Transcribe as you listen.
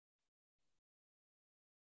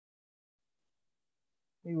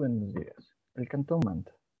Muy buenos días. El cantón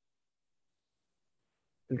Manta.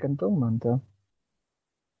 El cantón Manta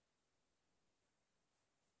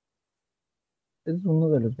es uno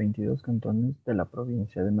de los 22 cantones de la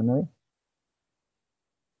provincia de Manabí.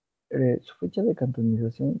 Su fecha de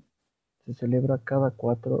cantonización se celebra cada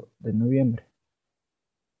 4 de noviembre.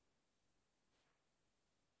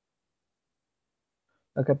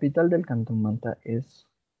 La capital del cantón Manta es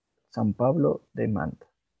San Pablo de Manta.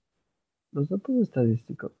 Los datos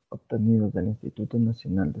estadísticos obtenidos del Instituto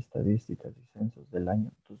Nacional de Estadísticas y Censos del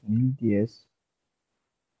año 2010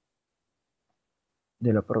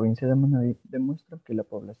 de la provincia de Manabí demuestran que la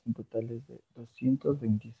población total es de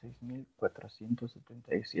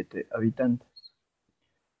 226.477 habitantes.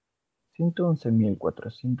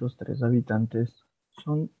 111.403 habitantes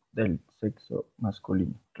son del sexo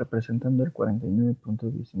masculino, representando el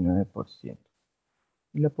 49.19%,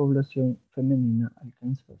 y la población femenina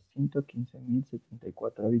alcanza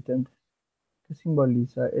 115.074 habitantes, que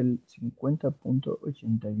simboliza el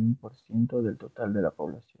 50.81% del total de la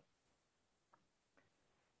población.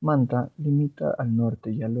 Manta limita al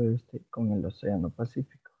norte y al oeste con el Océano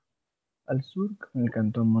Pacífico, al sur con el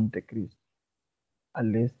cantón Montecristi,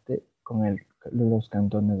 al este con los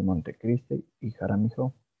cantones Montecristi y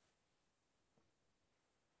Jaramillo.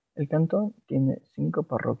 El cantón tiene 5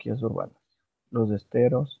 parroquias urbanas: Los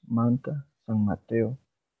Esteros, Manta, San Mateo,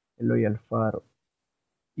 Eloy Alfaro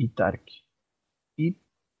y Tarqui, y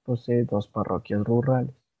posee 2 parroquias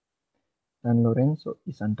rurales: San Lorenzo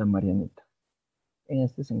y Santa Marianita. En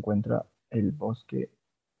este se encuentra el bosque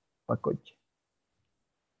Pacoche.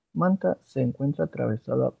 Manta se encuentra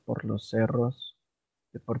atravesada por los cerros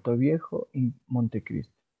de Puerto Viejo y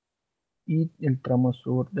Montecristi y el tramo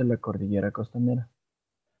sur de la cordillera costanera.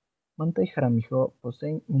 Manta y Jaramillo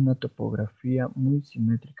poseen una topografía muy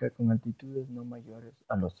simétrica con altitudes no mayores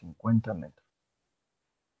a los 50 metros.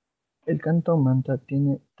 El cantón Manta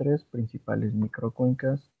tiene 3 principales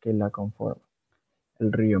microcuencas que la conforman: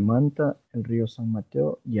 el río Manta, el río San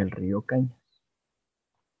Mateo y el río Cañas.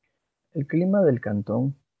 El clima del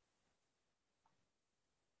cantón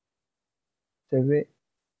se ve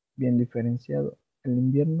bien diferenciado. El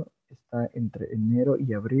invierno está entre enero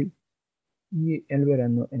y abril y el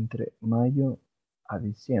verano entre mayo a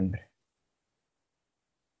diciembre.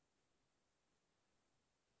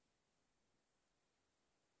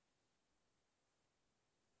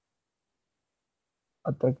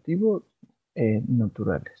 Atractivos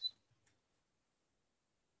naturales.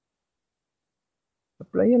 La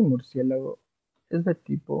playa del Murciélago es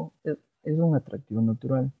un atractivo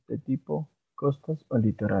natural de tipo costas o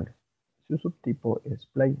litorales. Su subtipo es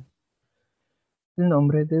playa. El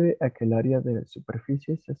nombre debe a que el área de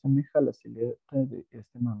superficie se asemeja a la silueta de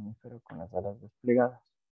este mamífero con las alas desplegadas.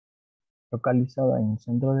 Localizada en el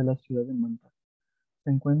centro de la ciudad de Manta, se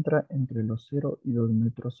encuentra entre los 0 y 2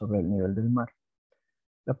 metros sobre el nivel del mar.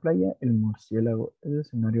 La playa El Murciélago es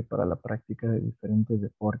escenario para la práctica de diferentes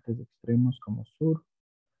deportes extremos como surf,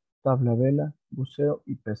 tabla vela, buceo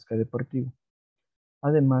y pesca deportiva.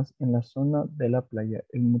 Además, en la zona de la playa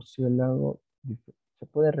El Murciélago se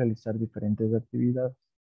puede realizar diferentes actividades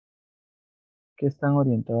que están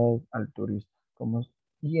orientadas al turista,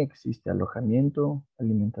 y existe alojamiento,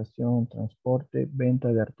 alimentación, transporte,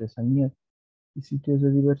 venta de artesanías y sitios de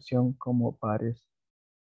diversión como bares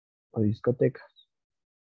o discotecas.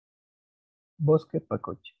 Bosque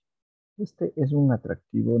Pacoche. Este es un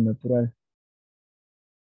atractivo natural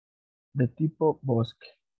de tipo bosque.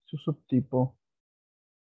 Su subtipo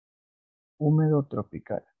húmedo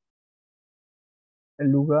tropical.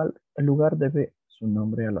 El lugar debe su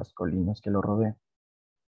nombre a las colinas que lo rodean,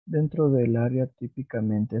 dentro del área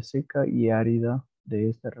típicamente seca y árida de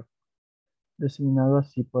este refugio, designado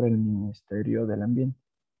así por el Ministerio del Ambiente.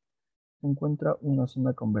 Se encuentra una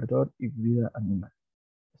zona con verdor y vida animal.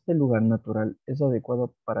 Este lugar natural es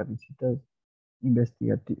adecuado para visitas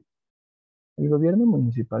investigativas. El gobierno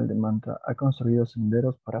municipal de Manta ha construido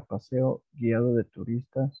senderos para paseo guiado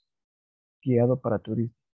para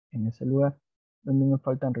turistas en ese lugar, donde no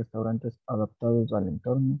faltan restaurantes adaptados al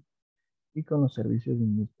entorno y con los servicios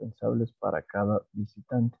indispensables para cada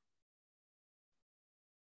visitante.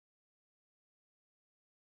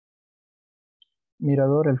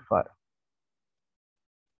 Mirador El Faro.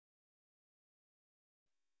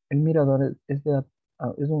 El mirador es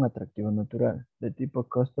un atractivo natural de tipo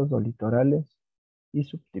costas o litorales y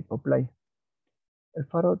subtipo playa. El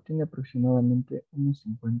faro tiene aproximadamente unos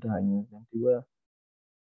 50 años de antigüedad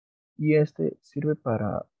y este servía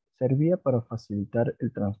para facilitar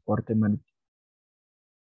el transporte marítimo.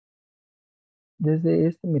 Desde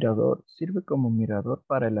este mirador sirve como mirador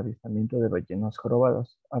para el avistamiento de ballenas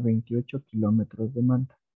jorobadas a 28 kilómetros de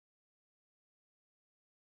Manta.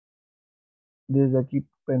 Desde aquí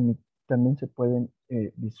también se pueden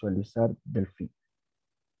visualizar delfines.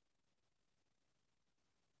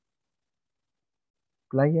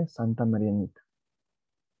 Playa Santa Marianita.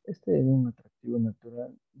 Este es un atractivo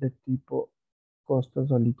natural de tipo costas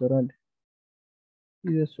o litorales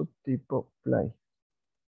y de subtipo playa.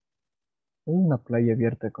 Es una playa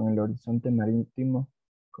abierta con el horizonte marítimo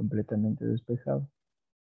completamente despejado.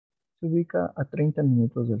 Se ubica a 30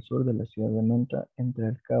 minutos del sur de la ciudad de Manta, entre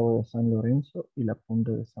el Cabo de San Lorenzo y la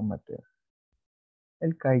punta de San Mateo.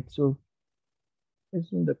 El kitesurf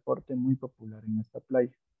es un deporte muy popular en esta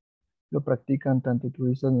playa. Lo practican tanto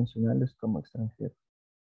turistas nacionales como extranjeros.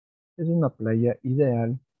 Es una playa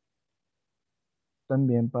ideal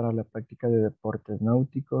también para la práctica de deportes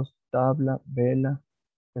náuticos, tabla, vela,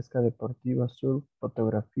 pesca deportiva, surf,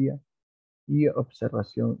 fotografía y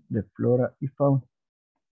observación de flora y fauna.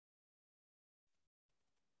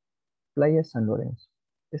 Playa San Lorenzo.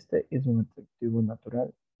 Este es un atractivo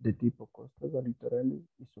natural de tipo costas o litorales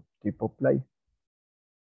y subtipo playa.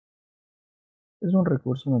 Es un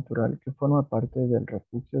recurso natural que forma parte del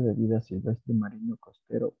refugio de vida silvestre marino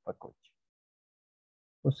costero Pacoche.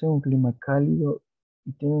 Posee un clima cálido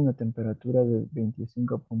y tiene una temperatura de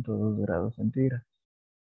 25,2 grados centígrados.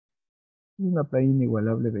 Es una playa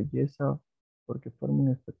inigualable belleza porque forma un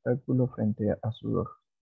espectáculo frente a sus ojos.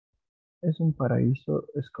 Es un paraíso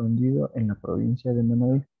escondido en la provincia de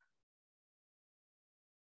Manabí.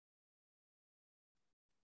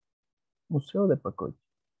 Museo de Pacoche.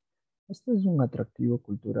 Este es un atractivo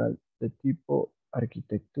cultural de tipo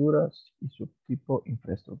arquitecturas y subtipo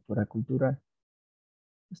infraestructura cultural.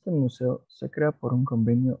 Este museo se crea por un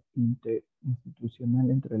convenio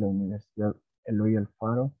interinstitucional entre la Universidad Eloy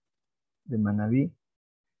Alfaro de Manabí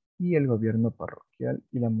y el gobierno parroquial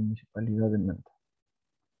y la municipalidad de Manta.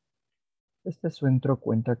 Este centro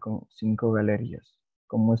cuenta con 5 galerías,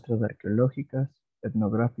 con muestras arqueológicas,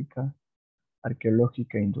 etnográfica,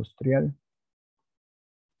 arqueológica industrial,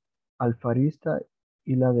 alfarista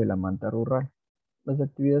y la de la manta rural. Las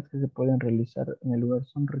actividades que se pueden realizar en el lugar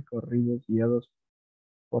son recorridos guiados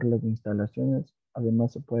por las instalaciones.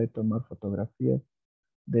 Además, se puede tomar fotografías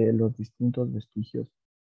de los distintos vestigios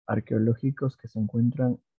arqueológicos que se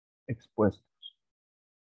encuentran expuestos.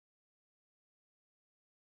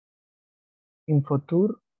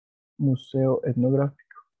 Infotour Museo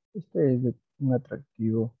Etnográfico. Este es un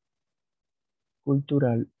atractivo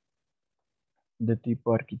cultural de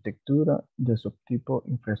tipo arquitectura, de subtipo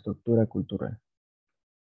infraestructura cultural.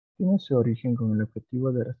 Tiene su origen con el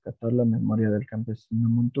objetivo de rescatar la memoria del campesino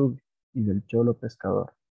Montubi y del cholo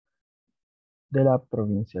pescador de la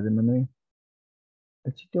provincia de Manabí.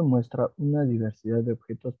 El sitio muestra una diversidad de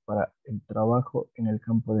objetos para el trabajo en el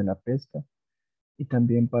campo de la pesca y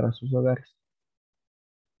también para sus hogares,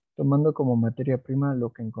 tomando como materia prima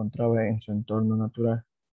lo que encontraba en su entorno natural.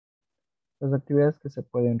 Las actividades que se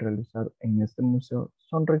pueden realizar en este museo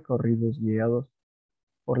son recorridos guiados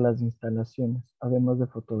por las instalaciones, además de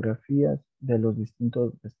fotografías de los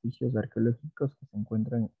distintos vestigios arqueológicos que se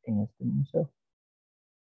encuentran en este museo.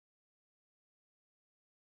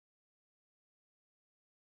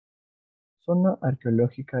 Zona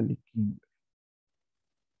arqueológica Liquimbe.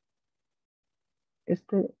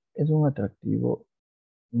 Este es un atractivo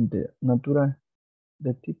natural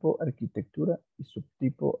de tipo arquitectura y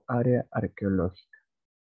subtipo área arqueológica.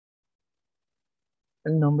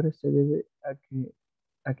 El nombre se debe a que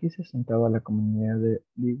aquí se asentaba la comunidad de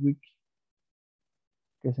Liwiki,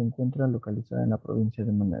 que se encuentra localizada en la provincia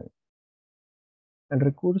de Manabí. El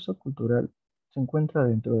recurso cultural se encuentra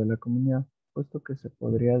dentro de la comunidad, puesto que se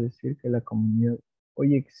podría decir que la comunidad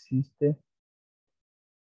hoy existe,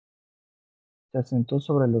 se asentó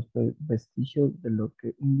sobre los vestigios de lo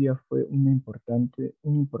que un día fue un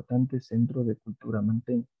importante centro de cultura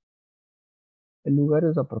manteña. El lugar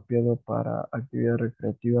es apropiado para actividades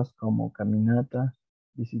recreativas como caminatas,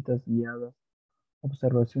 visitas guiadas,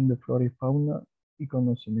 observación de flora y fauna y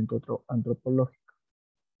conocimiento antropológico.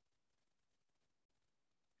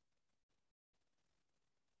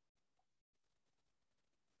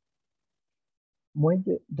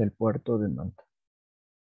 Muelle del puerto de Manta.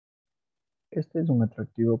 Este es un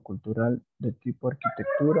atractivo cultural de tipo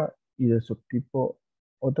arquitectura y de subtipo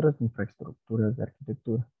otras infraestructuras de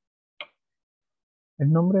arquitectura.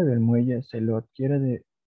 El nombre del muelle se lo adquiere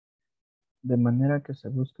de manera que se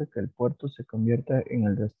busca que el puerto se convierta en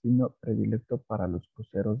el destino predilecto para los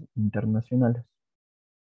cruceros internacionales.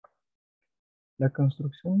 La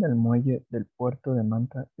construcción del muelle del puerto de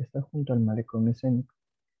Manta está junto al malecón escénico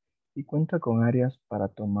y cuenta con áreas para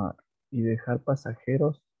tomar y dejar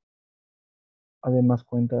pasajeros. Además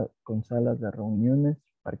cuenta con salas de reuniones,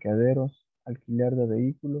 parqueaderos, alquiler de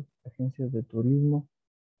vehículos, agencias de turismo,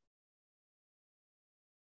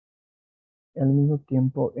 al mismo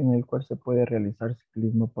tiempo en el cual se puede realizar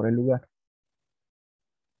ciclismo por el lugar.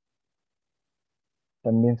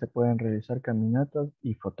 También se pueden realizar caminatas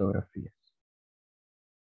y fotografías.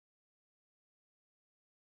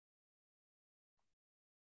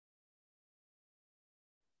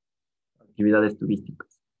 Actividades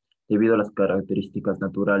turísticas. Debido a las características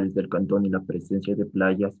naturales del cantón y la presencia de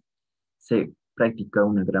playas, se practica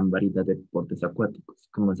una gran variedad de deportes acuáticos,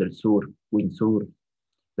 como es el surf, windsurf,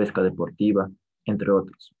 pesca deportiva, entre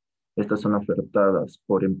otros. Estas son ofertadas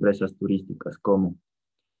por empresas turísticas como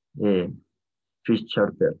eh, Fish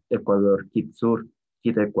Charter, Ecuador, Kid Sur,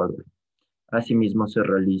 Kid Ecuador. Asimismo, se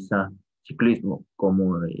realiza ciclismo,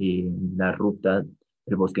 como la ruta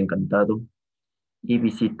del Bosque Encantado y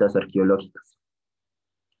visitas arqueológicas.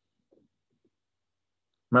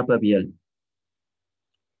 Mapa vial.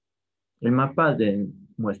 El mapa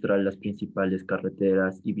muestra las principales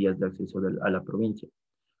carreteras y vías de acceso a la provincia.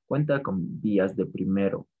 Cuenta con vías de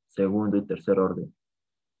primero, segundo y tercer orden.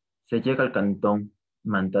 Se llega al cantón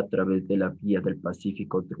Manta a través de la vía del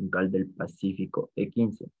Pacífico troncal del Pacífico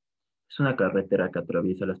E15. Es una carretera que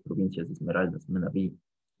atraviesa las provincias de Esmeraldas, Manabí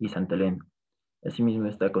y Santa Elena. Asimismo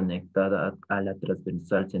está conectada a la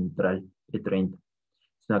transversal central E30.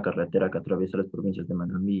 Es una carretera que atraviesa las provincias de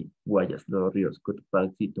Manabí, Guayas, Los Ríos,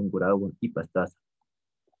 Cotopaxi, Tungurahua y Pastaza.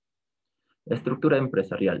 Estructura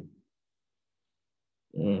empresarial.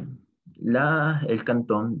 Eh, el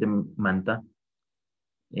cantón de Manta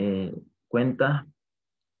cuenta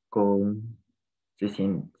con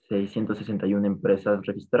 661 empresas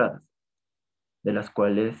registradas, de las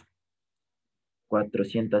cuales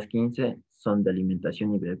 415 son de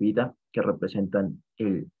alimentación y bebida, que representan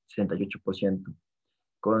el 68%,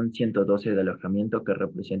 con 112 de alojamiento, que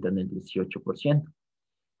representan el 18%,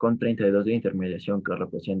 con 32 de intermediación, que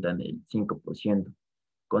representan el 5%,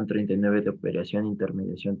 con 39 de operación e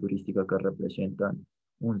intermediación turística, que representan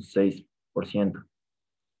un 6%,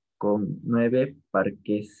 con 9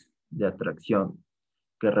 parques de atracción,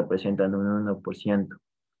 que representan un 1%.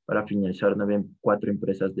 Para finalizar, 4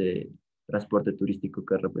 empresas de transporte turístico,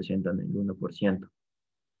 que representan el 1%.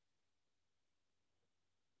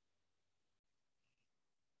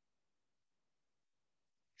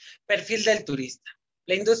 Perfil del turista.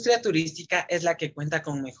 La industria turística es la que cuenta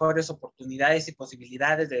con mejores oportunidades y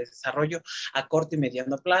posibilidades de desarrollo a corto y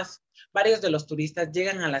mediano plazo. Varios de los turistas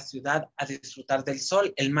llegan a la ciudad a disfrutar del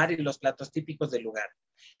sol, el mar y los platos típicos del lugar.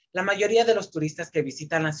 La mayoría de los turistas que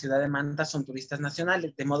visitan la ciudad de Manta son turistas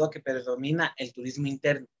nacionales, de modo que predomina el turismo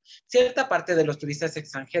interno. Cierta parte de los turistas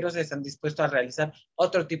extranjeros están dispuestos a realizar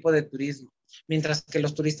otro tipo de turismo, mientras que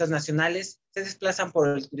los turistas nacionales se desplazan por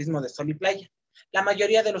el turismo de sol y playa. La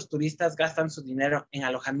mayoría de los turistas gastan su dinero en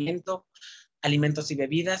alojamiento, alimentos y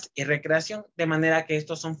bebidas y recreación, de manera que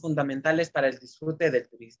estos son fundamentales para el disfrute del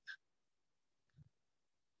turista.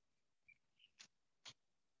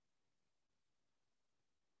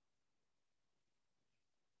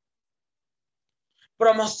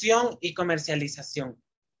 Promoción y comercialización.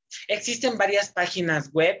 Existen varias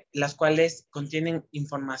páginas web, las cuales contienen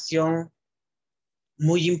información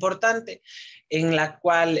muy importante, en la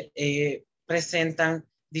cual presentan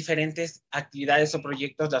diferentes actividades o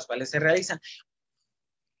proyectos las cuales se realizan.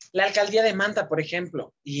 La alcaldía de Manta, por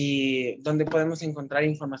ejemplo, y donde podemos encontrar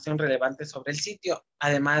información relevante sobre el sitio,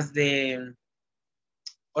 además de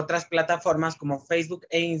otras plataformas como Facebook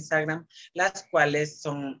e Instagram, las cuales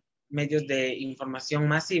son medios de información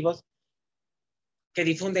masivos que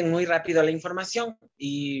difunden muy rápido la información,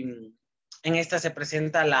 y en esta se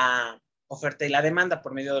presenta la oferta y la demanda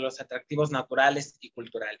por medio de los atractivos naturales y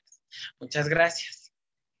culturales. Muchas gracias.